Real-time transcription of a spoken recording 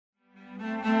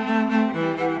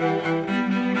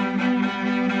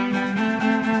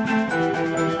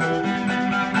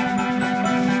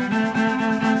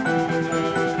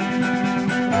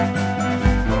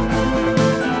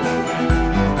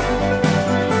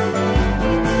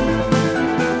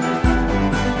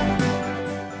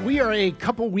a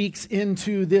couple weeks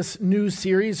into this new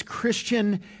series,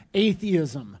 Christian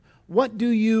Atheism. What do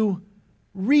you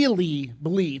really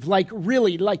believe?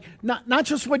 Really, not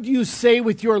just what do you say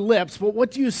with your lips, but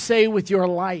what do you say with your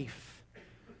life?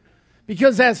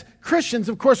 Because as Christians,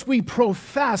 of course, we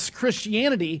profess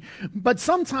Christianity, but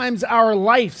sometimes our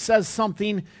life says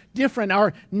something different.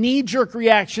 Our knee-jerk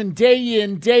reaction, day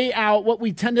in, day out, what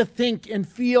we tend to think and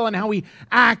feel and how we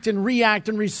act and react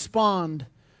and respond,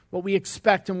 what we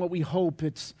expect and what we hope,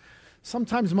 it's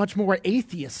sometimes much more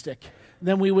atheistic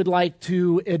than we would like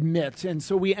to admit. And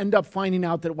so we end up finding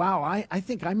out that, wow, I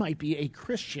think I might be a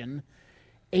Christian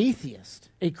atheist.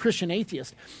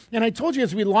 And I told you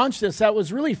as we launched this, that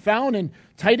was really found in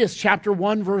Titus chapter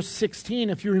 1, verse 16.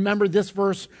 If you remember this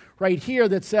verse right here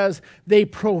that says, they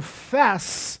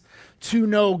profess to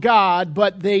know God,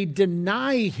 but they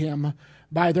deny him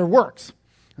by their works.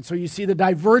 And so you see the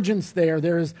divergence there.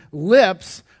 There's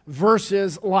lips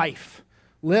versus life.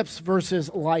 Lips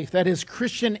versus life. That is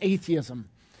Christian atheism.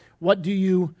 What do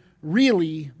you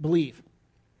really believe?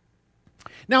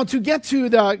 Now, to get to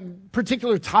the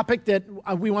particular topic that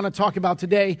we want to talk about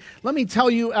today, let me tell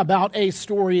you about a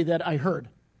story that I heard.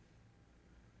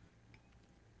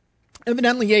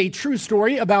 Evidently a true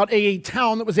story about a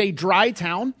town that was a dry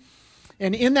town.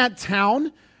 And in that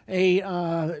town,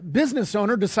 a business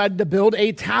owner decided to build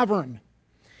a tavern.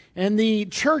 And the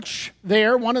church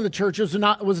there, one of the churches,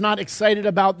 was not excited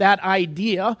about that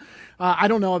idea. I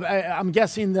don't know, I'm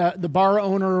guessing the bar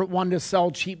owner wanted to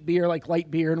sell cheap beer like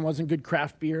light beer and wasn't good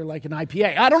craft beer like an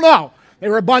IPA. I don't know. They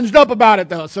were bunged up about it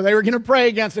though, so they were going to pray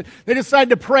against it. They decided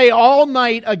to pray all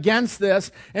night against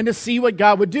this and to see what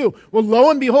God would do. Well,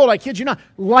 lo and behold, I kid you not,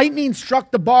 lightning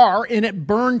struck the bar and it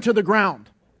burned to the ground.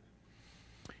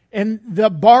 And the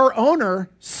bar owner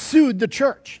sued the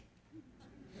church.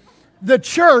 The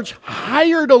church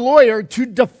hired a lawyer to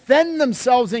defend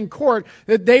themselves in court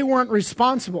that they weren't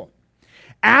responsible.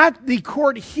 At the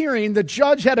court hearing, the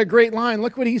judge had a great line.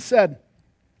 Look what he said.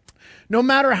 No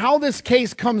matter how this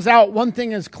case comes out, one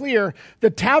thing is clear.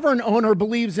 The tavern owner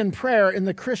believes in prayer and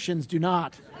the Christians do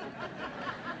not.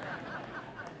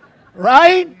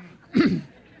 Right?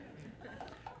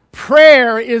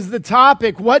 Prayer is the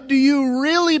topic. What do you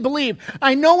really believe?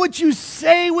 I know what you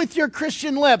say with your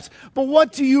Christian lips, but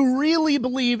what do you really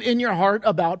believe in your heart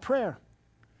about prayer?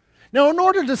 Now, in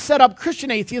order to set up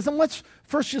Christian atheism, let's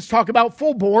first just talk about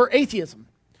full-bore atheism.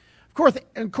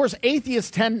 Of course,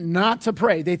 atheists tend not to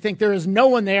pray. They think there is no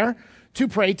one there to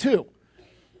pray to.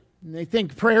 And they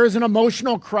think prayer is an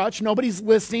emotional crutch. Nobody's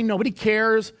listening. Nobody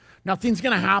cares. Nothing's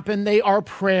going to happen. They are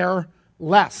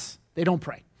prayerless. They don't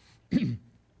pray.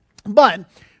 But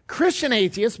Christian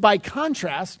atheists, by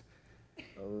contrast,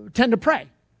 tend to pray.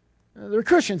 They're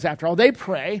Christians, after all. They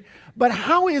pray. But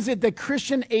how is it that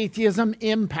Christian atheism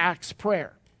impacts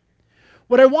prayer?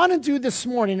 What I want to do this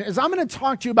morning is I'm going to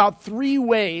talk to you about 3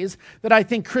 ways that I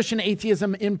think Christian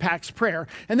atheism impacts prayer.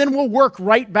 And then we'll work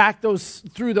right back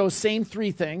through those same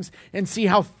 3 things and see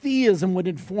how theism would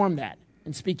inform that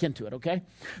and speak into it, okay?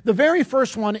 The very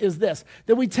first one is this,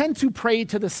 that we tend to pray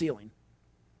to the ceiling.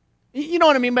 You know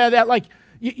what I mean by that? Like,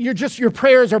 your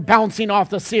prayers are bouncing off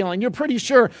the ceiling. You're pretty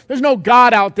sure there's no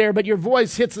God out there, but your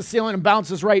voice hits the ceiling and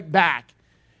bounces right back.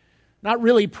 Not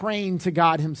really praying to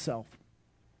God himself.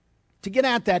 To get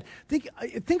at that,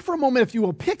 think for a moment, if you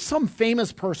will, pick some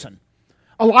famous person,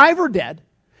 alive or dead,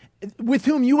 with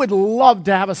whom you would love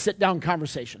to have a sit-down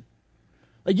conversation.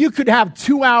 Like you could have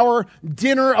 2-hour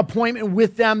dinner appointment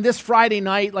with them this Friday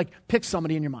night. Like pick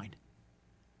somebody in your mind.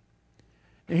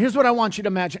 And here's what I want you to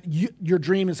imagine. Your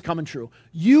dream is coming true.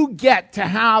 You get to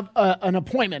have an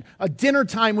appointment, a dinner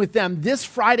time with them this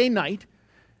Friday night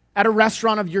at a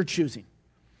restaurant of your choosing.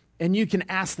 And you can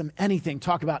ask them anything,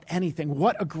 talk about anything.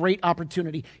 What a great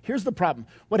opportunity. Here's the problem.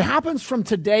 What happens from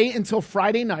today until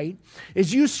Friday night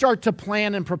is you start to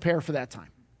plan and prepare for that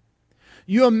time.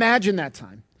 You imagine that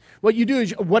time. What you do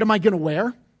is, what am I going to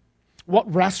wear?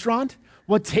 What restaurant?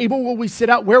 What table will we sit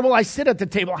at? Where will I sit at the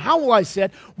table? How will I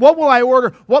sit? What will I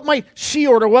order? What might she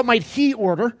order? What might he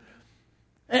order?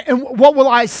 And what will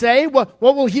I say? What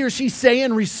will he or she say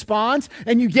in response?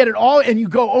 And you get it all, and you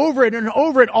go over it and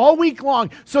over it all week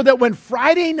long, so that when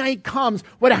Friday night comes,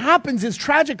 what happens is,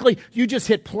 tragically, you just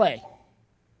hit play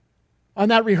on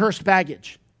that rehearsed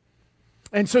baggage.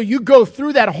 And so you go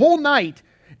through that whole night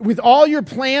with all your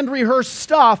planned, rehearsed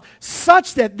stuff,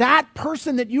 such that that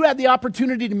person that you had the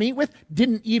opportunity to meet with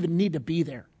didn't even need to be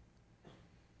there.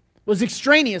 It was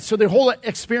extraneous to the whole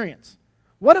experience.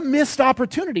 What a missed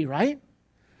opportunity, right?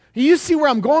 You see where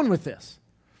I'm going with this.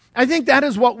 I think that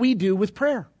is what we do with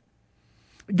prayer.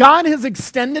 God has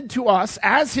extended to us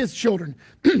as his children,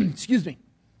 excuse me,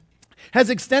 has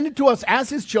extended to us as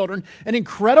his children an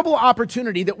incredible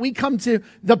opportunity that we come to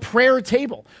the prayer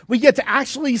table. We get to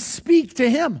actually speak to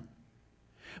him.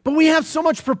 But we have so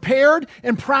much prepared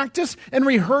and practiced and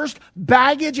rehearsed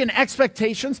baggage and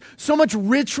expectations, so much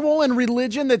ritual and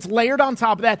religion that's layered on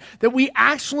top of that, that we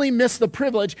actually miss the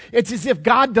privilege. It's as if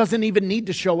God doesn't even need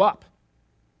to show up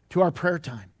to our prayer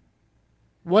time.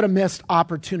 What a missed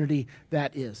opportunity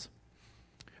that is.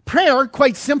 Prayer,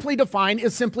 quite simply defined,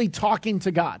 is simply talking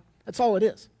to God. That's all it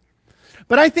is.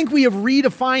 But I think we have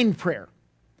redefined prayer.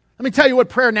 Let me tell you what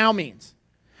prayer now means.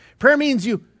 Prayer means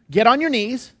you get on your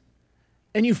knees,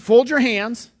 and you fold your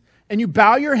hands, and you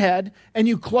bow your head, and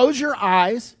you close your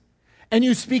eyes, and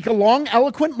you speak a long,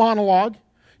 eloquent monologue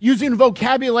using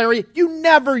vocabulary you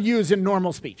never use in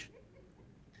normal speech.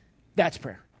 That's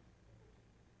prayer.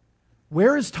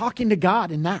 Where is talking to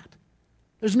God in that?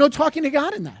 There's no talking to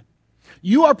God in that.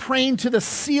 You are praying to the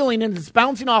ceiling and it's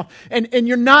bouncing off, and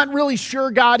you're not really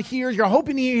sure God hears. You're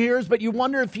hoping he hears, but you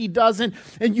wonder if he doesn't,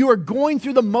 and you are going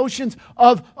through the motions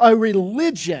of a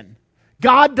religion.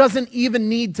 God doesn't even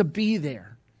need to be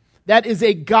there. That is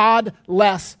a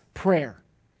godless prayer.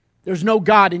 There's no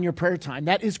God in your prayer time.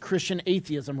 That is Christian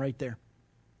atheism right there.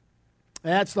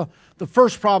 And that's the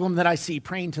first problem that I see,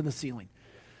 praying to the ceiling.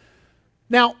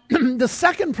 Now, the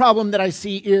second problem that I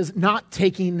see is not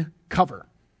taking cover.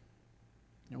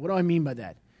 Now, what do I mean by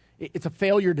that? It's a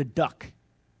failure to duck.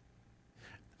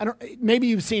 Maybe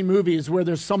you've seen movies where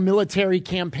there's some military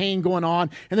campaign going on,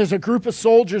 and there's a group of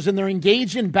soldiers, and they're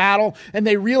engaged in battle, and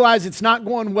they realize it's not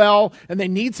going well, and they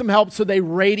need some help, so they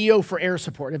radio for air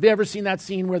support. Have you ever seen that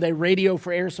scene where they radio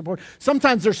for air support?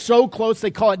 Sometimes they're so close,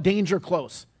 they call it danger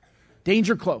close.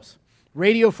 Danger close.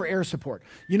 Radio for air support.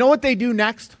 You know what they do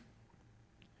next?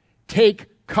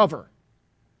 Take cover.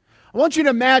 I want you to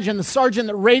imagine the sergeant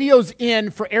that radios in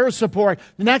for air support.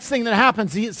 The next thing that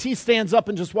happens is he stands up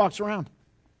and just walks around.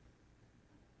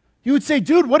 You would say,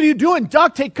 dude, what are you doing?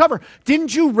 Duck, take cover.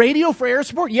 Didn't you radio for air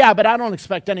support? Yeah, but I don't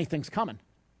expect anything's coming.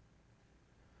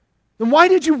 Then why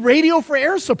did you radio for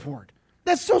air support?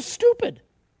 That's so stupid.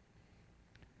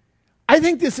 I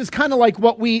think this is kind of like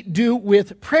what we do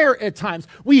with prayer at times.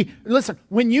 Listen,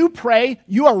 when you pray,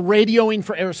 you are radioing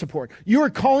for air support. You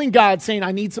are calling God saying,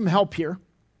 I need some help here.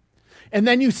 And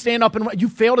then you stand up and you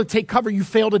fail to take cover. You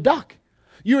fail to duck.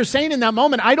 You were saying in that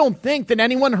moment, I don't think that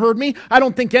anyone heard me. I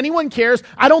don't think anyone cares.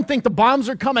 I don't think the bombs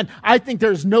are coming. I think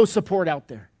there's no support out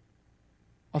there.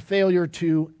 A failure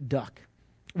to duck.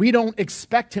 We don't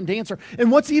expect him to answer.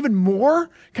 And what's even more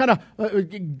kind of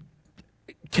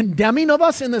condemning of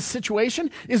us in this situation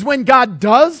is when God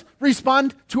does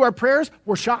respond to our prayers,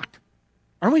 we're shocked.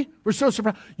 Aren't we? We're so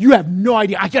surprised. You have no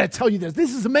idea. I got to tell you this.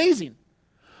 This is amazing.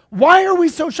 Why are we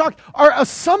so shocked? Our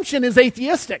assumption is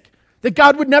atheistic. That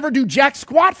God would never do jack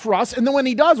squat for us, and then when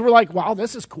he does, we're like, wow,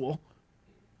 this is cool.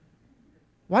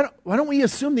 Why don't we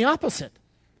assume the opposite?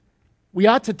 We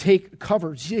ought to take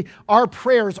cover. See, our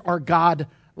prayers are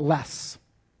godless.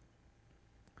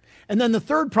 And then the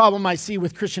third problem I see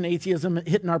with Christian atheism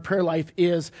hitting our prayer life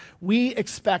is we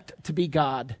expect to be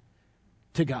God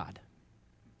to God.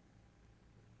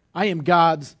 I am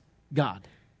God's God.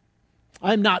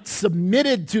 I'm not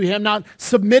submitted to him, not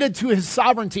submitted to his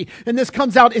sovereignty. And this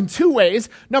comes out in two ways.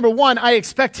 Number one, I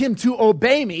expect him to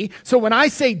obey me. So when I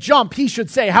say jump, he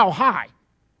should say how high.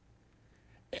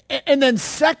 And then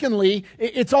secondly,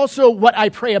 it's also what I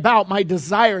pray about, my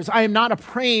desires. I am not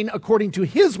praying according to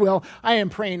his will. I am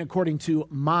praying according to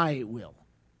my will.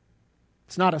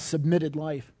 It's not a submitted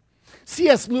life.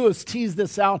 C.S. Lewis teased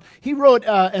this out. He wrote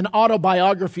an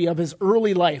autobiography of his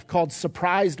early life called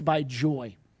Surprised by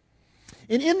Joy.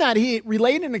 And in that, he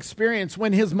relayed an experience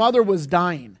when his mother was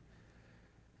dying.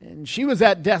 And she was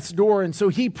at death's door, and so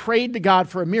he prayed to God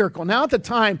for a miracle. Now, at the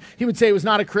time, he would say he was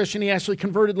not a Christian. He actually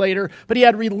converted later, but he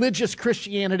had religious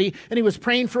Christianity, and he was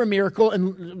praying for a miracle,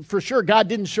 and for sure, God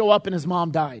didn't show up, and his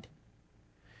mom died.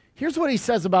 Here's what he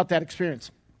says about that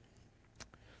experience.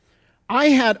 I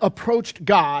had approached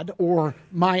God, or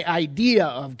my idea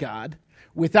of God,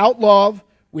 without love,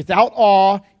 without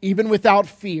awe, even without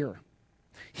fear.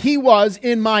 He was,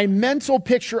 in my mental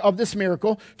picture of this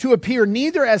miracle, to appear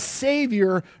neither as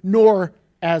Savior nor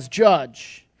as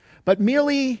judge, but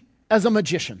merely as a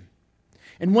magician.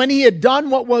 And when he had done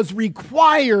what was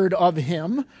required of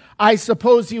him, I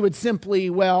suppose he would simply,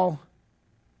 go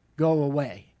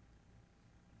away.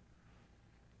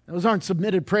 Those aren't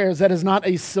submitted prayers. That is not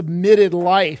a submitted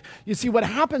life. You see, what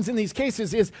happens in these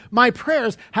cases is my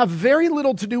prayers have very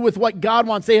little to do with what God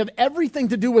wants. They have everything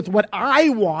to do with what I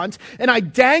want, and I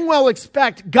dang well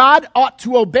expect God ought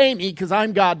to obey me because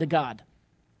I'm God to God.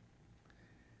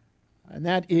 And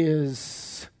that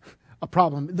is a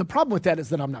problem. The problem with that is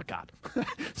that I'm not God.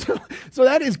 So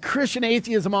that is Christian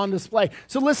atheism on display.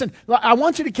 So listen, I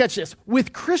want you to catch this.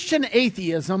 With Christian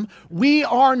atheism, we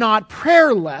are not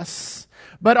prayerless,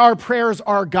 but our prayers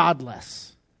are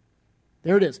godless.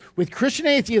 There it is. With Christian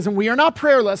atheism, we are not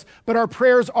prayerless, but our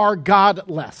prayers are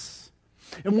godless.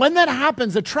 And when that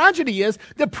happens, the tragedy is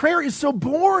that prayer is so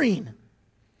boring.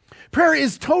 Prayer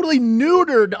is totally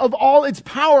neutered of all its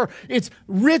power. It's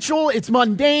ritual, it's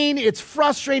mundane, it's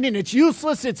frustrating, it's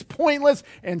useless, it's pointless,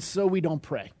 and so we don't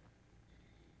pray.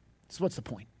 So what's the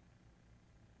point?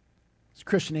 It's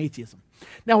Christian atheism.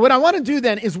 Now, what I want to do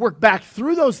then is work back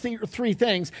through those three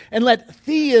things and let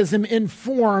theism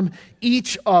inform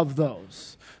each of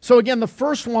those. So again, the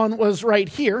first one was right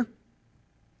here,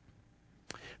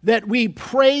 that we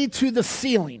pray to the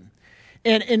ceiling.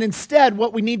 And instead,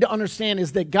 what we need to understand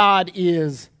is that God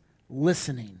is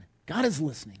listening. God is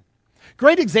listening.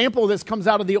 Great example of this comes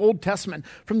out of the Old Testament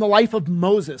from the life of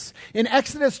Moses. In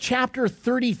Exodus chapter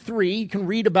 33, you can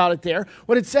read about it there.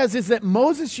 What it says is that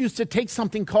Moses used to take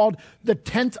something called the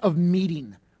tent of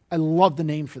meeting. I love the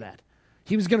name for that.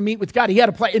 He was going to meet with God. He had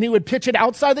a plan, and he would pitch it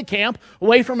outside the camp,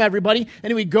 away from everybody, and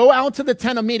he would go out to the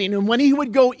tent of meeting. And when he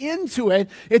would go into it,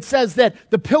 it says that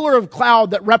the pillar of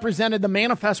cloud that represented the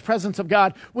manifest presence of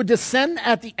God would descend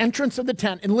at the entrance of the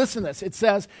tent. And listen to this. It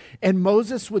says, and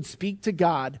Moses would speak to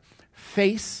God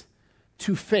face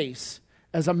to face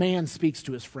as a man speaks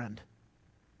to his friend.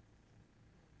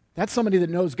 That's somebody that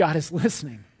knows God is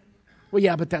listening. Well,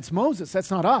 yeah, but that's Moses.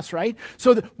 That's not us, right?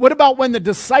 So what about when the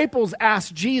disciples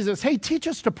asked Jesus, hey, teach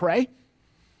us to pray?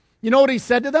 You know what he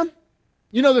said to them?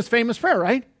 You know this famous prayer,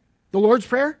 right? The Lord's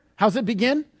Prayer. How's it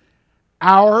begin?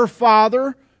 Our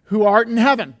Father who art in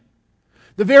heaven.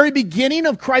 The very beginning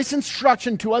of Christ's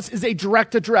instruction to us is a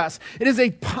direct address. It is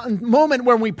a moment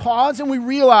when we pause and we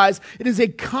realize it is a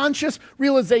conscious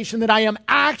realization that I am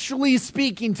actually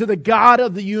speaking to the God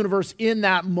of the universe in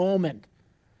that moment.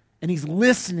 And he's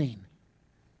listening.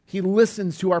 He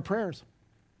listens to our prayers.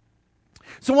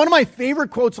 So one of my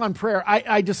favorite quotes on prayer,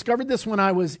 I discovered this when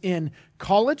I was in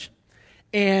college,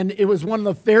 and it was one of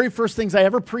the very first things I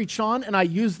ever preached on, and I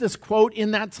used this quote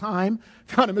in that time.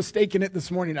 Found a mistake in it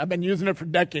this morning. I've been using it for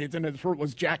decades, and it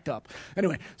was jacked up.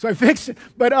 Anyway, so I fixed it.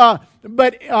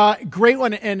 But great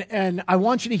one, and I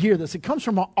want you to hear this. It comes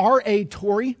from R.A.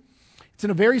 Torrey. It's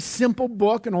in a very simple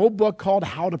book, an old book called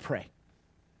How to Pray.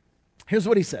 Here's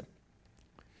what he said.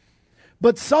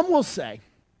 But some will say,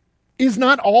 is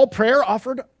not all prayer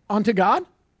offered unto God?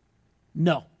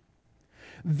 No.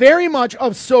 Very much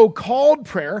of so-called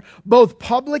prayer, both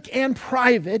public and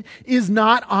private, is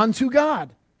not unto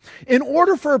God. In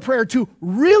order for a prayer to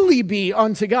really be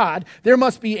unto God, there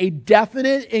must be a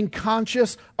definite and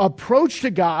conscious approach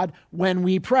to God when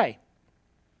we pray.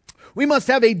 We must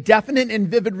have a definite and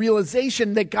vivid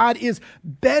realization that God is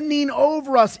bending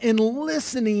over us and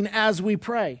listening as we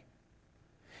pray.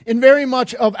 In very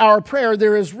much of our prayer,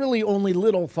 there is really only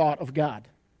little thought of God.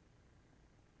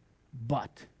 But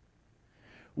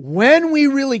when we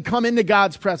really come into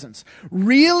God's presence,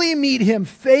 really meet him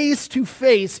face to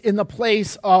face in the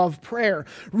place of prayer,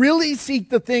 really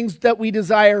seek the things that we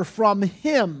desire from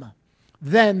him,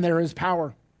 then there is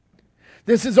power.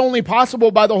 This is only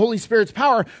possible by the Holy Spirit's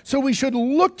power, so we should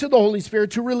look to the Holy Spirit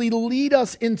to really lead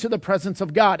us into the presence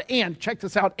of God. And, check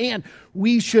this out, and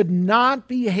we should not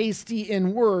be hasty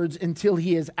in words until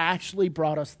he has actually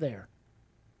brought us there.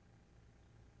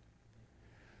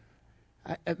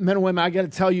 Men and women, I got to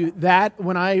tell you that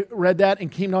when I read that and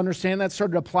came to understand that,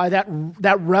 started to apply that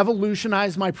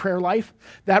revolutionized my prayer life.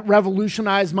 That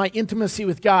revolutionized my intimacy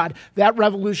with God. That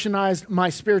revolutionized my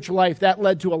spiritual life. That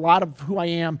led to a lot of who I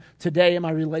am today in my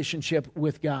relationship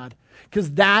with God.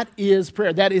 Because that is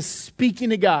prayer. That is speaking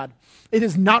to God. It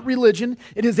is not religion.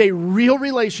 It is a real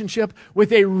relationship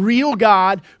with a real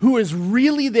God who is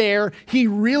really there. He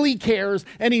really cares,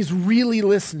 and he's really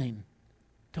listening.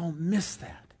 Don't miss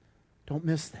that. Don't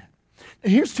miss that.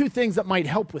 And here's two things that might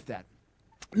help with that.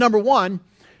 Number one,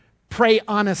 pray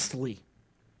honestly.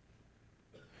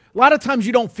 A lot of times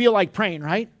you don't feel like praying,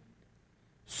 right?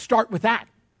 Start with that.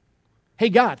 Hey,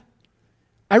 God,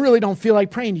 I really don't feel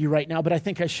like praying to you right now, but I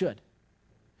think I should.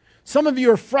 Some of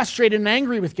you are frustrated and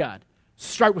angry with God.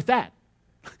 Start with that.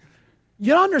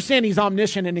 You understand he's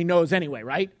omniscient and he knows anyway,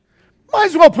 right? Might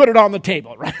as well put it on the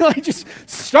table, right? Like just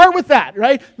start with that,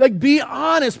 right? Like be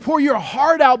honest, pour your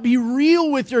heart out, be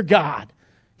real with your God.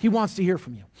 He wants to hear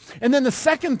from you. And then the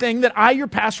second thing that I, your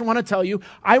pastor, want to tell you,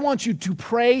 I want you to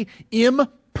pray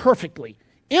imperfectly.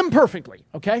 Imperfectly,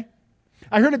 okay?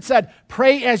 I heard it said,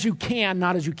 pray as you can,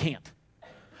 not as you can't.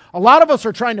 A lot of us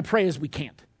are trying to pray as we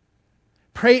can't.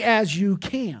 Pray as you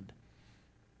can.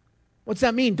 What's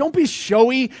that mean? Don't be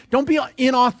showy. Don't be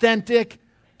inauthentic.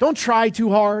 Don't try too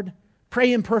hard.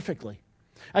 Pray imperfectly.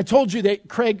 I told you that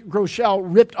Craig Groeschel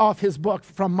ripped off his book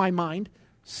from my mind.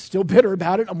 Still bitter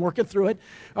about it. I'm working through it.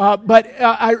 But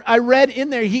I read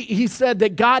in there, he said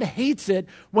that God hates it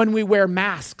when we wear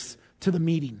masks to the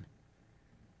meeting.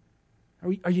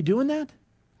 Are you doing that?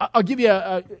 I'll give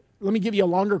you let me give you a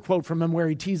longer quote from him where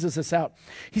he teases us out.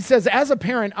 He says, as a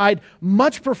parent, I'd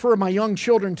much prefer my young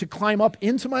children to climb up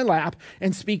into my lap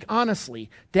and speak honestly.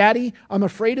 Daddy, I'm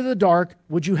afraid of the dark.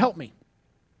 Would you help me?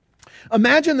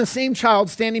 Imagine the same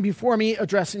child standing before me,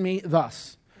 addressing me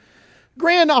thus.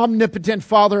 Grand omnipotent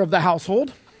Father of the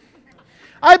household,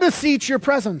 I beseech your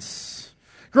presence.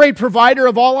 Great provider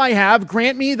of all I have,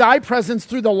 grant me thy presence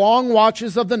through the long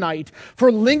watches of the night,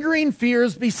 for lingering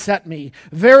fears beset me.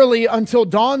 Verily, until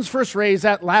dawn's first rays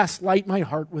at last light my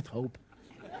heart with hope.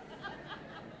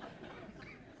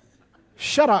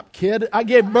 Shut up, kid. I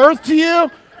gave birth to you.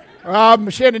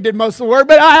 Shannon did most of the work,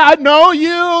 but I know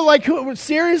you. Like,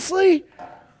 seriously?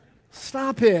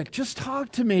 Stop it. Just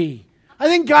talk to me. I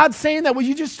think God's saying that. Will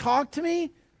you just talk to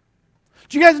me?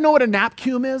 Do you guys know what a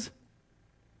napkin is?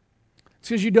 It's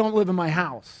because you don't live in my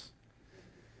house.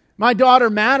 My daughter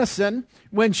Madison,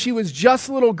 when she was just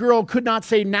a little girl, could not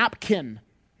say napkin.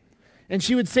 And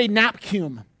she would say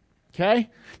napkin. Okay?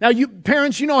 Now, you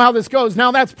parents, you know how this goes.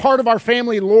 Now, that's part of our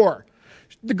family lore.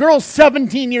 The girl's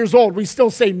 17 years old. We still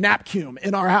say napkin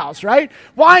in our house, right?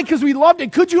 Why? Because we loved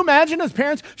it. Could you imagine as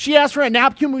parents, she asked for a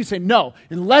napkin, we say, no,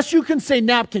 unless you can say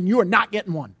napkin, you are not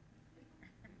getting one.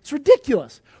 It's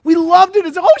ridiculous. We loved it.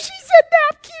 It's, oh, she said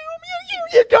napkin.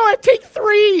 You go and take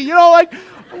 3. We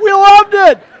loved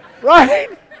it, right?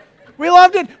 We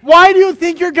loved it. Why do you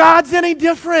think your God's any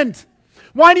different?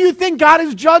 Why do you think God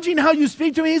is judging how you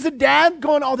speak to me? He's a dad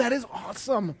going, oh, that is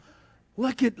awesome.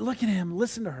 Look at him.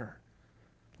 Listen to her.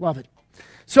 Love it.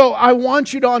 So I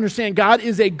want you to understand God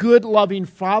is a good, loving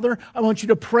Father. I want you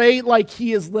to pray like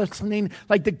He is listening,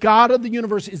 like the God of the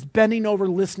universe is bending over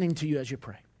listening to you as you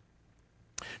pray.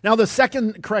 Now, the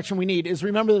second correction we need is,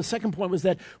 remember the second point was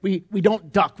that we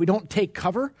don't duck, we don't take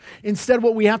cover. Instead,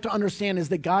 what we have to understand is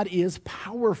that God is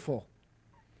powerful.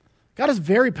 God is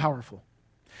very powerful.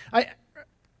 I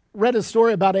read a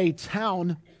story about a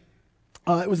town.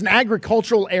 It was an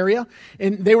agricultural area,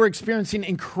 and they were experiencing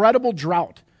incredible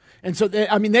drought. And so,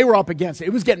 they were up against it.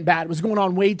 It was getting bad. It was going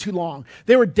on way too long.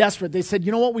 They were desperate. They said,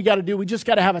 you know what we got to do? We just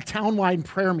got to have a town-wide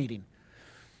prayer meeting.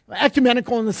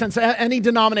 Ecumenical in the sense that any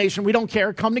denomination, we don't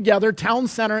care, come together, town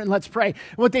center, and let's pray.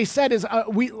 And what they said is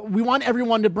we want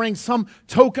everyone to bring some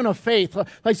token of faith.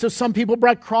 So some people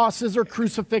brought crosses or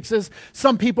crucifixes.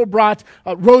 Some people brought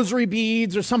rosary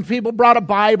beads, or some people brought a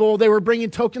Bible. They were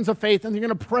bringing tokens of faith, and they're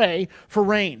going to pray for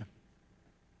rain.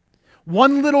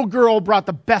 One little girl brought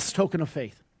the best token of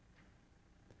faith,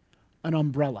 an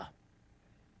umbrella.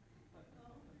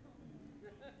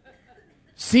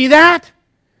 See that?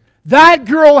 That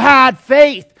girl had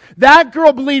faith. That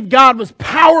girl believed God was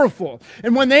powerful.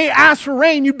 And when they asked for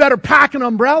rain, you better pack an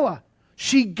umbrella.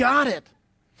 She got it.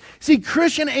 See,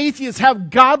 Christian atheists have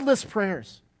godless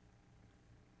prayers.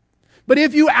 But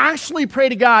if you actually pray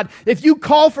to God, if you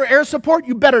call for air support,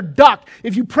 you better duck.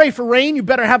 If you pray for rain, you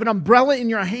better have an umbrella in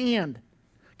your hand.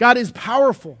 God is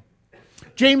powerful.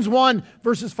 James 1,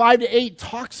 verses 5 to 8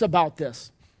 talks about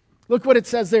this. Look what it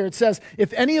says there. It says,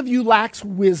 if any of you lacks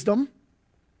wisdom,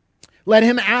 let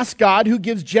him ask God, who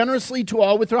gives generously to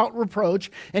all without reproach,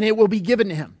 and it will be given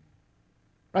to him.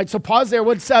 Right? So pause there.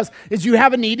 What it says is you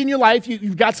have a need in your life.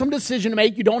 You've got some decision to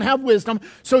make. You don't have wisdom.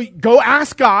 So go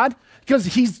ask God, because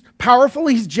He's powerful.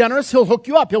 He's generous. He'll hook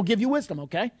you up. He'll give you wisdom,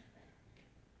 okay?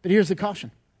 But here's the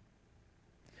caution.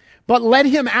 But let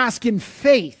him ask in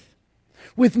faith,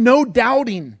 with no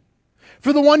doubting.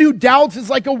 For the one who doubts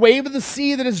is like a wave of the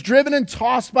sea that is driven and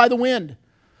tossed by the wind.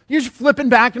 You're just flipping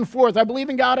back and forth. I believe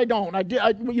in God, I don't.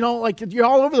 You're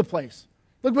all over the place.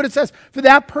 Look what it says. For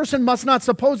that person must not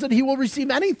suppose that he will receive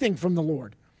anything from the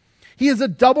Lord. He is a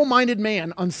double-minded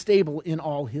man, unstable in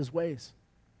all his ways.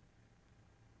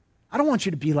 I don't want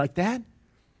you to be like that.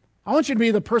 I want you to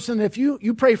be the person that if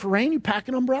you pray for rain, you pack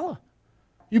an umbrella.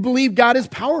 You believe God is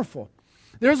powerful.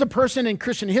 There's a person in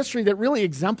Christian history that really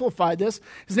exemplified this.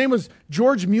 His name was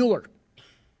George Mueller.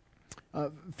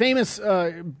 Famous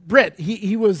Brit.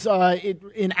 He was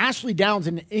in Ashley Downs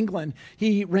in England.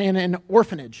 He ran an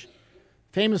orphanage.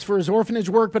 Famous for his orphanage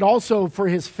work, but also for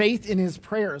his faith in his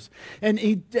prayers. And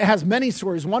he has many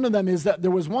stories. One of them is that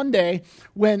there was one day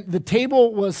when the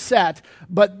table was set,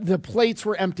 but the plates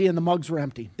were empty and the mugs were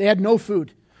empty. They had no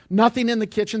food. Nothing in the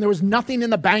kitchen. There was nothing in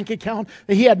the bank account.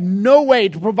 He had no way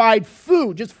to provide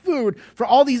food, just food, for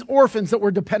all these orphans that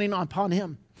were depending upon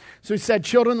him. So he said,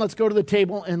 children, let's go to the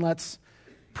table and let's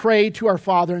pray to our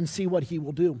Father and see what he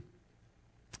will do.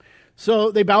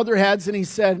 So they bowed their heads and he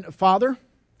said, Father,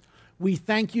 we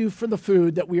thank you for the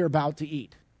food that we are about to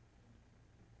eat.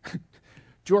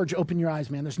 George, open your eyes,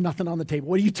 man. There's nothing on the table.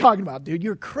 What are you talking about, dude?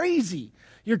 You're crazy.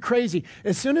 You're crazy.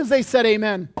 As soon as they said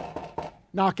amen,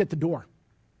 knock at the door.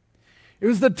 It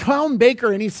was the town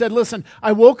baker, and he said, listen,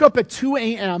 I woke up at 2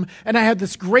 a.m., and I had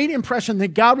this great impression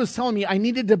that God was telling me I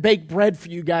needed to bake bread for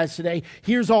you guys today.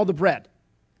 Here's all the bread.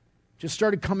 Just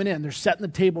started coming in. They're setting the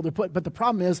table. But the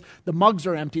problem is the mugs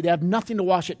are empty. They have nothing to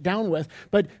wash it down with.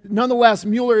 But nonetheless,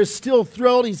 Mueller is still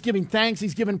thrilled. He's giving thanks.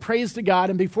 He's giving praise to God.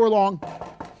 And before long,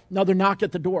 another knock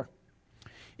at the door.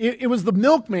 It was the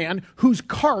milkman whose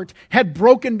cart had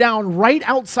broken down right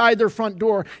outside their front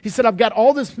door. He said, I've got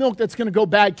all this milk that's going to go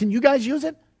bad. Can you guys use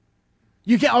it?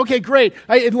 You can? Okay, great.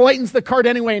 It lightens the cart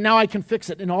anyway, and now I can fix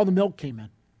it. And all the milk came in.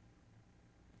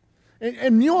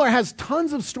 And Mueller has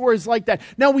tons of stories like that.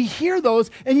 Now, we hear those,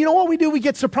 and you know what we do? We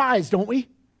get surprised, don't we?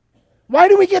 Why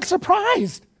do we get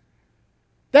surprised?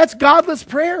 That's godless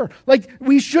prayer. Like,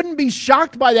 we shouldn't be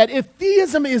shocked by that. If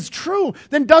theism is true,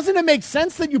 then doesn't it make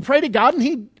sense that you pray to God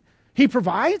and He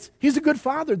provides? He's a good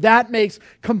father. That makes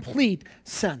complete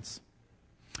sense.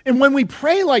 And when we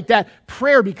pray like that,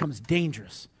 prayer becomes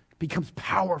dangerous, becomes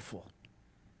powerful.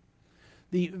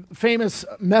 The famous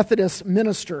Methodist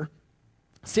minister,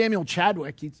 Samuel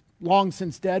Chadwick, he's long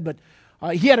since dead, but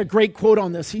he had a great quote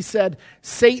on this. He said,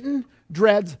 Satan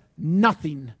dreads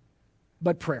nothing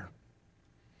but prayer.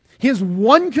 His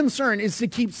one concern is to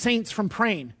keep saints from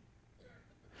praying.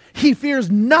 He fears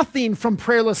nothing from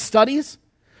prayerless studies,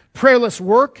 prayerless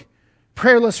work,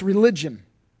 prayerless religion.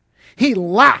 He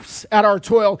laughs at our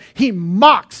toil. He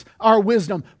mocks our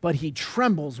wisdom, but he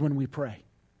trembles when we pray.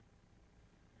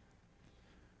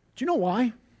 Do you know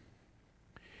why?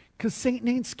 Because Satan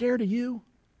ain't scared of you.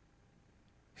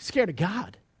 He's scared of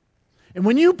God. And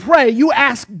when you pray, you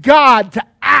ask God to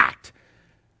act.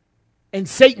 And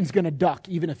Satan's going to duck,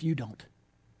 even if you don't.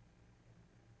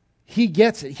 He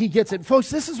gets it. He gets it. Folks,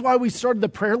 this is why we started the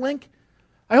prayer link.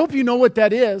 I hope you know what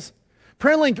that is.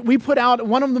 Prayer link, we put out,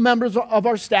 one of the members of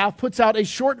our staff puts out a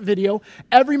short video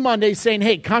every Monday saying,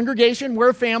 hey, congregation, we're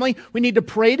a family. We need to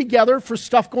pray together for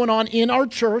stuff going on in our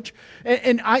church.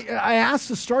 And I asked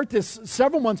to start this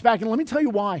several months back, and let me tell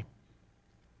you why.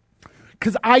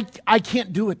 Because I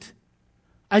can't do it.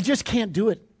 I just can't do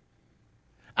it.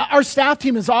 Our staff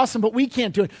team is awesome, but we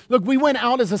can't do it. Look, we went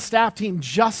out as a staff team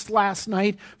just last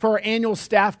night for our annual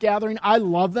staff gathering. I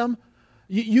love them.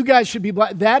 You guys should be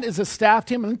blessed. That is a staff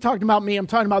team. I'm not talking about me. I'm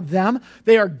talking about them.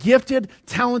 They are gifted,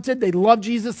 talented. They love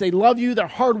Jesus. They love you. They're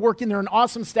hardworking. They're an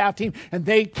awesome staff team, and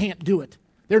they can't do it.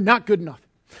 They're not good enough.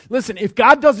 Listen, if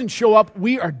God doesn't show up,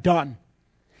 we are done.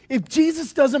 If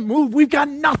Jesus doesn't move, we've got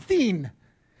nothing.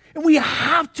 And we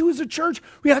have to, as a church,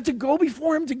 we have to go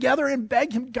before him together and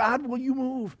beg him, God, will you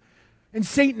move? And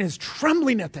Satan is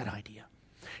trembling at that idea.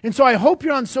 And so I hope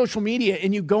you're on social media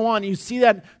and you go on and you see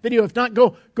that video. If not,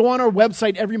 go on our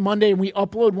website every Monday and we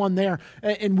upload one there.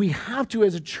 And we have to,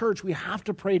 as a church, we have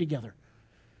to pray together.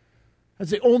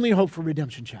 That's the only hope for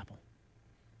Redemption Chapel,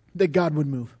 that God would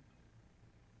move.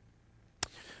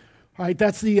 All right,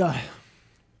 that's the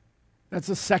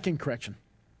second correction.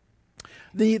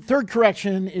 The third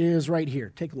correction is right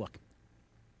here. Take a look.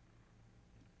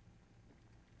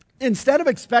 Instead of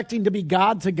expecting to be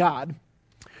God to God,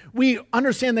 we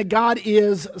understand that God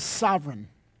is sovereign.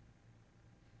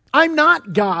 I'm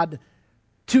not God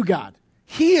to God.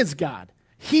 He is God.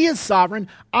 He is sovereign.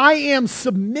 I am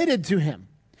submitted to him.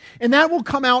 And that will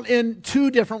come out in two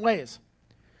different ways.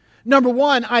 Number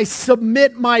one, I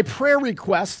submit my prayer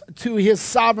requests to his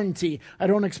sovereignty. I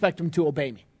don't expect him to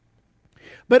obey me.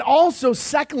 But also,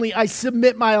 secondly, I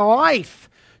submit my life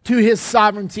to his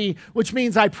sovereignty, which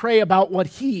means I pray about what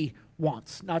he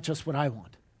wants, not just what I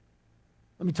want.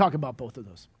 Let me talk about both of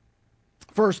those.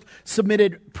 First,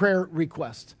 submitted prayer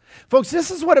requests. Folks, this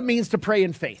is what it means to pray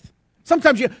in faith.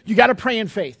 Sometimes you got to pray in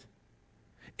faith.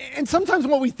 And sometimes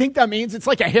what we think that means, it's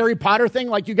like a Harry Potter thing,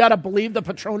 like you got to believe the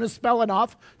Patronus spell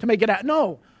enough to make it out.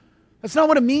 No, that's not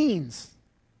what it means.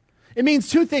 It means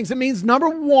two things. It means, number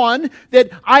one,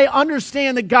 that I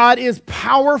understand that God is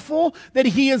powerful, that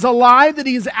he is alive, that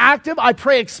he is active. I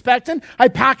pray expectant. I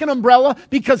pack an umbrella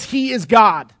because he is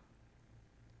God.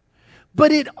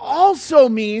 But it also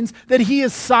means that he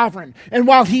is sovereign. And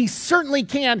while he certainly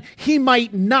can, he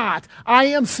might not. I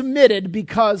am submitted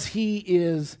because he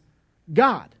is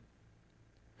God.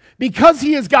 Because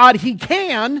he is God, he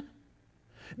can.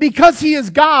 Because he is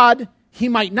God, he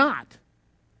might not.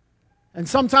 And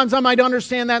sometimes I might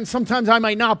understand that, and sometimes I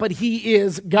might not, but he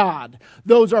is God.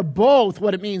 Those are both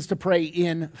what it means to pray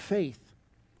in faith.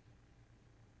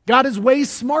 God is way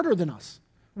smarter than us.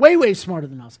 Way, way smarter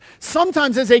than us.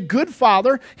 Sometimes as a good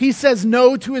father, he says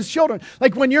no to his children.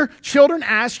 Like when your children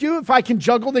ask you if I can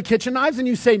juggle the kitchen knives and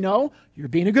you say no, you're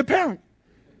being a good parent.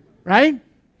 Right?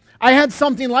 I had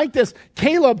something like this.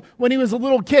 Caleb, when he was a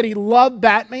little kid, he loved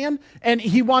Batman, and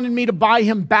he wanted me to buy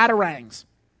him batarangs.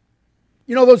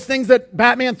 You know those things that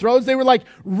Batman throws? They were like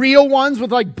real ones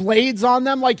with like blades on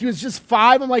them, like he was just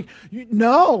 5. I'm like,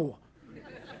 no.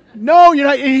 No,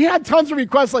 he had tons of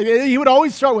requests like that. He would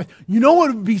always start with, you know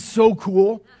what would be so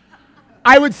cool?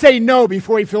 I would say no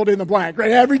before he filled in the blank,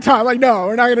 right? Every time, like, no,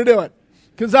 we're not going to do it.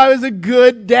 Because I was a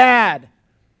good dad.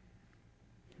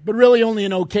 But really only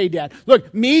an okay dad.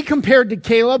 Look, me compared to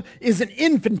Caleb is an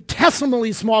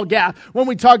infinitesimally small gap when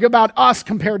we talk about us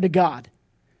compared to God.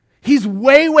 He's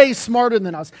way, way smarter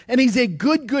than us. And he's a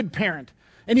good, good parent.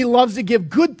 And he loves to give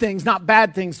good things, not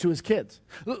bad things, to his kids.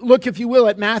 Look, if you will,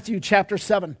 at Matthew chapter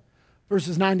 7,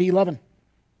 verses 9 to 11.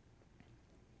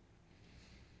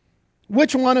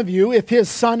 Which one of you, if his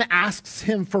son asks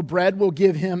him for bread, will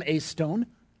give him a stone?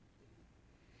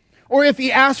 Or if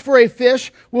he asks for a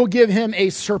fish, will give him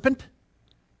a serpent?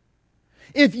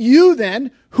 If you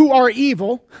then, who are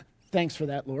evil, thanks for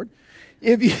that, Lord.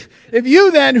 If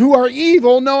you then, who are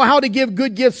evil, know how to give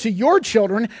good gifts to your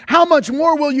children, how much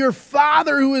more will your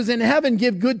Father who is in heaven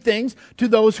give good things to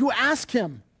those who ask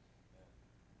him?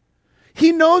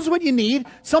 He knows what you need.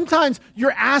 Sometimes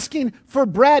you're asking for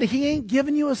bread. He ain't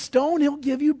giving you a stone. He'll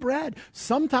give you bread.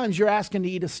 Sometimes you're asking to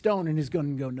eat a stone, and he's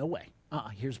going to go, no way.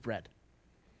 Here's bread.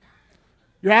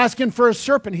 You're asking for a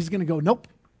serpent. He's going to go, nope.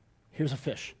 Here's a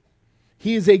fish.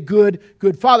 He is a good,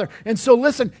 good father. And so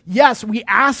listen, yes, we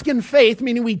ask in faith,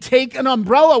 meaning we take an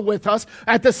umbrella with us.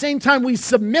 At the same time, we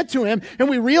submit to him, and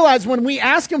we realize when we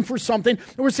ask him for something,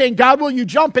 we're saying, God, will you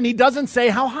jump? And he doesn't say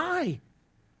how high.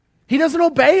 He doesn't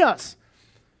obey us.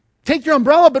 Take your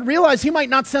umbrella, but realize he might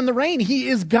not send the rain. He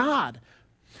is God.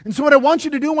 And so what I want you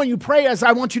to do when you pray is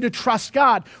I want you to trust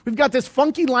God. We've got this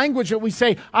funky language that we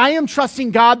say, I am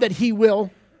trusting God that he will.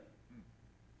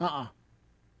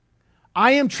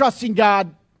 I am trusting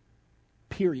God,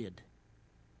 period.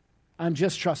 I'm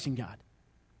just trusting God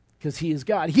because he is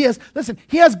God. He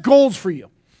has goals for you.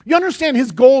 You understand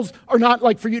his goals are not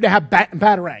like for you to have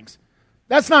batarangs.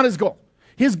 That's not his goal.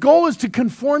 His goal is to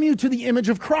conform you to the image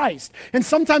of Christ. And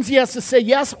sometimes he has to say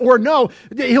yes or no.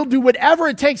 He'll do whatever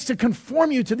it takes to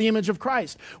conform you to the image of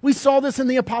Christ. We saw this in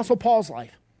the Apostle Paul's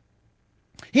life.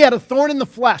 He had a thorn in the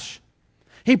flesh.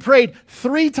 He prayed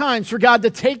 3 times for God to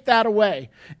take that away.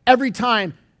 Every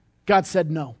time, God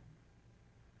said no.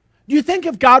 Do you think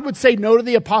if God would say no to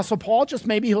the Apostle Paul, just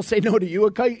maybe he'll say no to you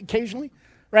occasionally,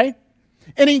 right?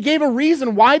 And he gave a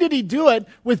reason. Why did he do it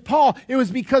with Paul? It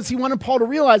was because he wanted Paul to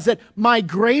realize that my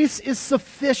grace is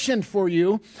sufficient for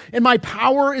you, and my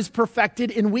power is perfected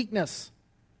in weakness.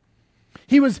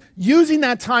 He was using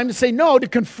that time to say no, to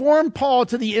conform Paul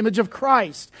to the image of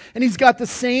Christ. And he's got the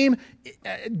same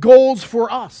goals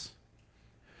for us.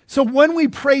 So when we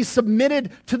pray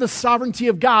submitted to the sovereignty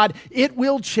of God, it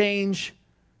will change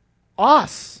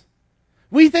us.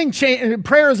 We think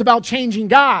prayer is about changing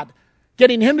God,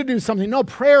 getting him to do something. No,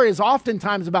 prayer is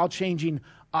oftentimes about changing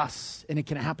us. And it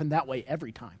can happen that way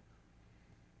every time.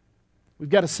 We've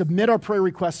got to submit our prayer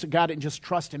requests to God and just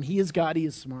trust him. He is God. He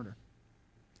is smarter.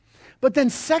 But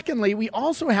then secondly, we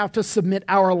also have to submit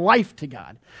our life to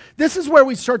God. This is where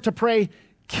we start to pray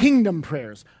kingdom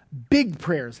prayers, big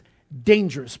prayers,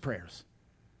 dangerous prayers,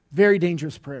 very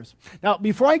dangerous prayers. Now,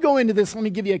 before I go into this, let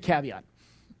me give you a caveat.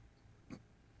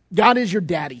 God is your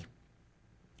daddy,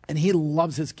 and he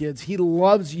loves his kids. He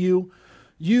loves you.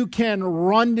 You can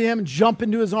run to him, jump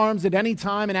into his arms at any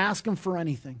time, and ask him for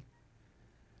anything.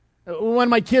 When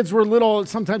my kids were little,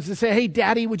 sometimes they say, hey,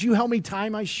 Daddy, would you help me tie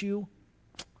my shoe?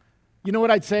 You know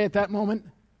what I'd say at that moment?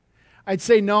 I'd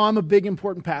say, no, I'm a big,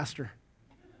 important pastor.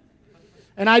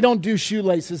 And I don't do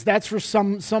shoelaces. That's for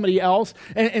somebody else.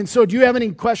 And so do you have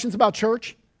any questions about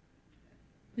church?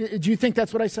 Do you think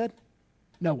that's what I said?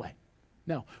 No way.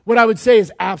 No. What I would say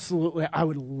is absolutely, I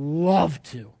would love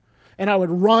to. And I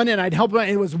would run and I'd help them.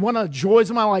 It was one of the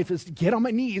joys of my life is to get on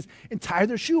my knees and tie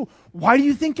their shoe. Why do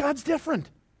you think God's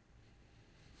different?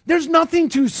 There's nothing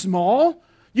too small.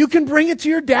 You can bring it to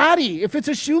your daddy. If it's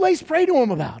a shoelace, pray to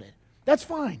him about it. That's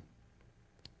fine.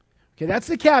 Okay, that's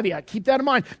the caveat. Keep that in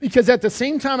mind. Because at the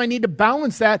same time, I need to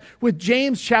balance that with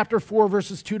James chapter 4,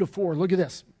 verses 2 to 4. Look at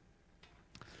this.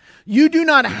 You do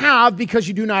not have because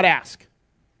you do not ask.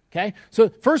 Okay? So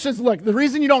first is, look, the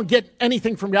reason you don't get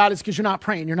anything from God is because you're not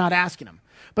praying. You're not asking him.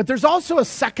 But there's also a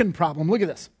second problem. Look at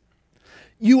this.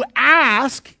 You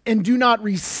ask and do not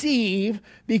receive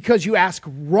because you ask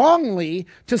wrongly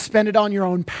to spend it on your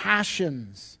own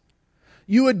passions.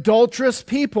 You adulterous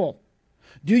people,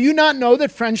 do you not know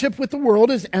that friendship with the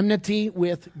world is enmity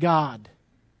with God?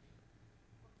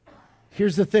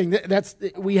 Here's the thing,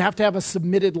 we have to have a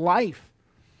submitted life.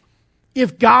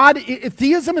 If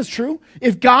theism is true,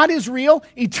 if God is real,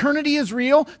 eternity is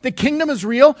real, the kingdom is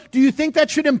real, do you think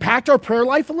that should impact our prayer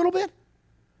life a little bit?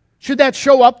 Should that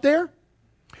show up there?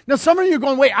 Now, some of you are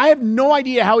going, wait, I have no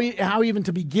idea how even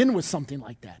to begin with something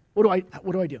like that. What do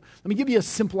I do? Let me give you a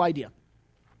simple idea.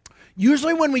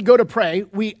 Usually when we go to pray,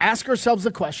 we ask ourselves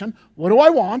the question, what do I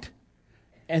want?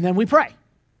 And then we pray.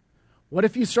 What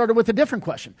if you started with a different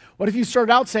question? What if you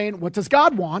started out saying, what does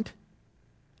God want?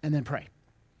 And then pray.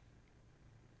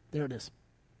 There it is.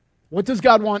 What does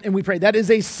God want? And we pray. That is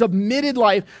a submitted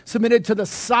life, submitted to the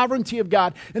sovereignty of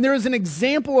God. And there is an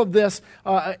example of this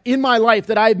in my life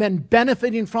that I've been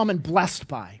benefiting from and blessed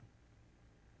by.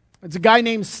 It's a guy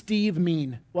named Steve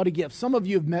Mean. What a gift. Some of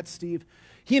you have met Steve.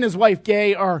 He and his wife,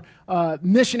 Gay, are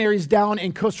missionaries down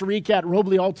in Costa Rica at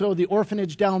Roble Alto, the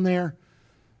orphanage down there.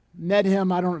 Met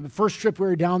him, I don't know, the first trip we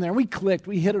were down there. We clicked,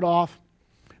 we hit it off.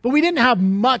 But we didn't have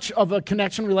much of a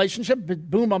connection relationship. But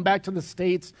boom, I'm back to the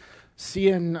States. See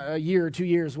you in a year or 2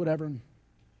 years, whatever.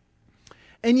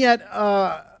 And yet,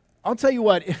 I'll tell you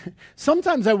what,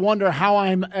 sometimes I wonder how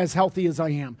I'm as healthy as I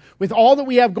am. With all that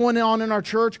we have going on in our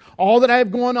church, all that I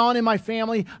have going on in my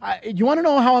family, you want to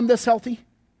know how I'm this healthy?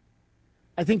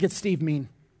 I think it's Steve Mean.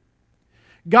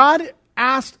 God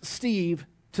asked Steve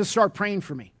to start praying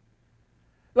for me.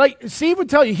 Like, Steve would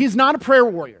tell you, he's not a prayer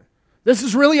warrior. This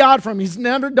is really odd for him. He's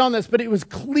never done this, but it was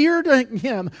clear to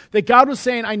him that God was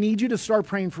saying, I need you to start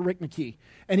praying for Rick McKee.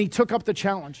 And he took up the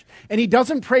challenge. And he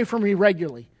doesn't pray for me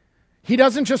regularly. He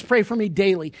doesn't just pray for me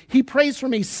daily. He prays for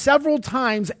me several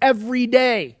times every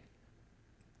day.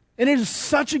 And it is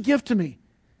such a gift to me.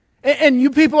 And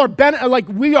you people are,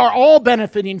 we are all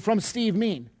benefiting from Steve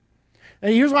Mean.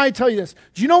 And here's why I tell you this.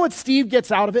 Do you know what Steve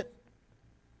gets out of it?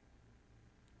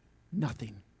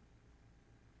 Nothing.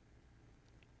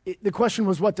 The question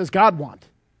was, what does God want?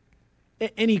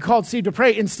 And he called Steve to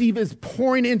pray, and Steve is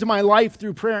pouring into my life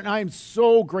through prayer, and I am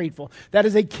so grateful. That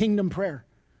is a kingdom prayer.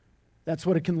 That's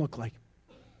what it can look like.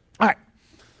 All right.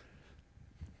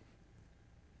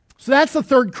 So that's the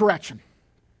third correction,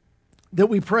 that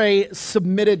we pray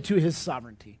submitted to his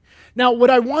sovereignty. Now, what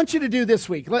I want you to do this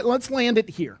week, let's land it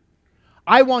here.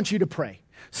 I want you to pray.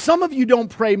 Some of you don't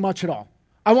pray much at all.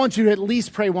 I want you to at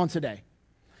least pray once a day.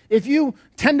 If you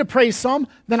tend to pray some,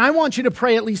 then I want you to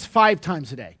pray at least 5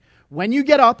 times a day. When you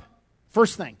get up,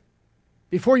 first thing,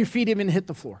 before your feet even hit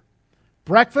the floor.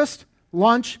 Breakfast,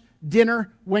 lunch,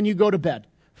 dinner, when you go to bed.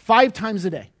 5 times a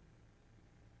day.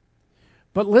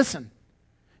 But listen,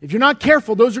 if you're not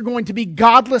careful, those are going to be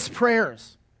godless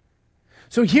prayers.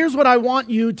 So here's what I want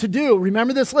you to do.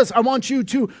 Remember this list. I want you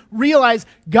to realize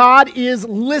God is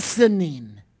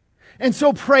listening. And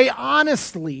so pray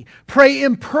honestly, pray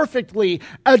imperfectly,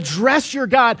 address your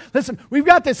God. Listen, we've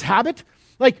got this habit,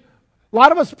 like a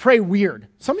lot of us pray weird.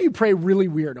 Some of you pray really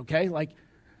weird, okay? Like,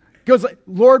 it goes like,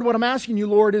 Lord, what I'm asking you,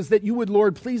 Lord, is that you would,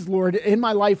 Lord, please, Lord, in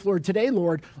my life, Lord, today,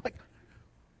 Lord, like,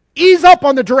 ease up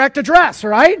on the direct address,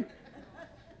 all right?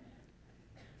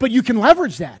 But you can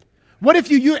leverage that. What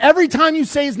if you every time you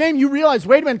say his name, you realize,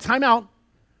 wait a minute, time out.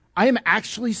 I am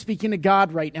actually speaking to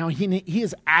God right now. He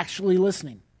is actually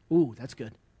listening. Ooh, that's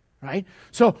good, right?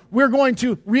 So we're going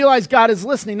to realize God is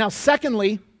listening. Now,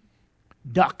 secondly,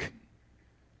 duck.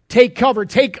 Take cover.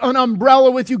 Take an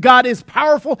umbrella with you. God is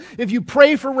powerful. If you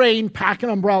pray for rain, pack an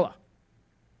umbrella.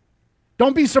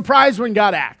 Don't be surprised when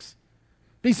God acts.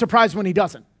 Be surprised when he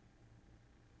doesn't.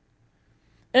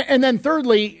 And then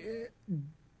thirdly,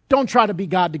 don't try to be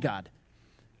God to God.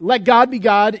 Let God be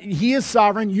God. He is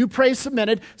sovereign. You pray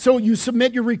submitted. So you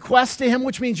submit your request to him,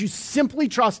 which means you simply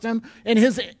trust him in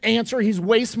his answer. He's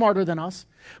way smarter than us.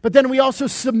 But then we also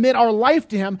submit our life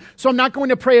to him. So I'm not going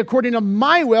to pray according to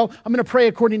my will. I'm going to pray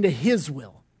according to his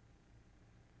will.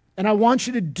 And I want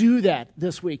you to do that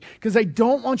this week because I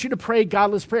don't want you to pray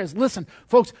godless prayers. Listen,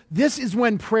 folks, this is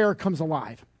when prayer comes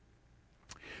alive.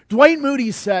 Dwight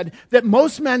Moody said that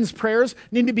most men's prayers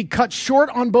need to be cut short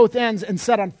on both ends and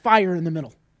set on fire in the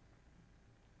middle.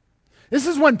 This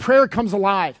is when prayer comes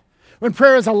alive, when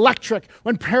prayer is electric,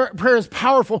 when prayer is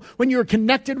powerful, when you're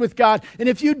connected with God. And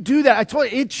if you do that, I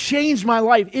told you, it changed my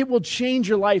life. It will change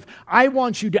your life. I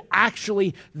want you to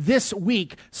actually, this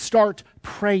week, start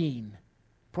praying,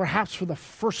 perhaps for the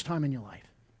first time in your life.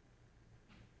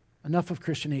 Enough of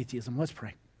Christian atheism. Let's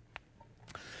pray.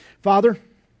 Father,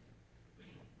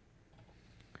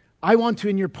 I want to,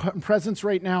 in your presence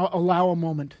right now, allow a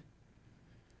moment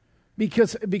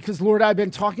because Lord, I've been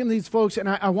talking to these folks, and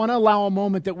I want to allow a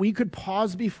moment that we could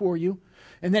pause before you,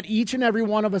 and that each and every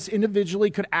one of us individually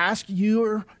could ask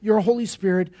your Holy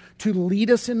Spirit to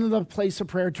lead us into the place of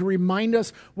prayer, to remind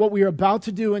us what we are about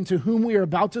to do and to whom we are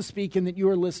about to speak, and that you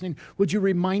are listening. Would you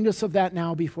remind us of that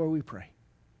now before we pray?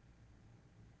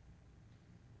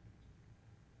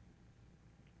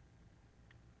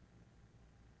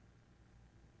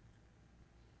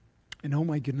 And oh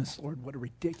my goodness, Lord, what a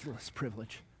ridiculous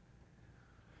privilege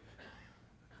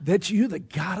that you, the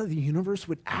God of the universe,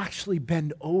 would actually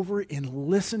bend over and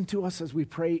listen to us as we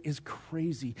pray is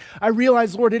crazy. I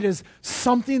realize, Lord, it is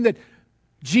something that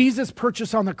Jesus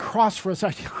purchased on the cross for us,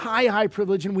 a high, high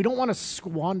privilege, and we don't want to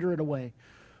squander it away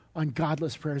on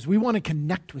godless prayers. We want to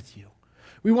connect with you.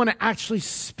 We want to actually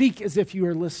speak as if you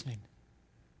are listening.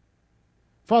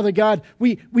 Father God,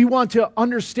 we want to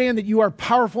understand that you are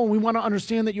powerful, and we want to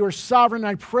understand that you are sovereign.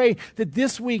 I pray that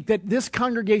this week, that this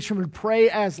congregation would pray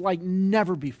as like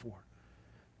never before.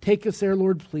 Take us there,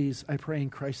 Lord, please. I pray in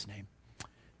Christ's name.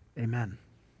 Amen.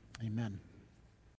 Amen.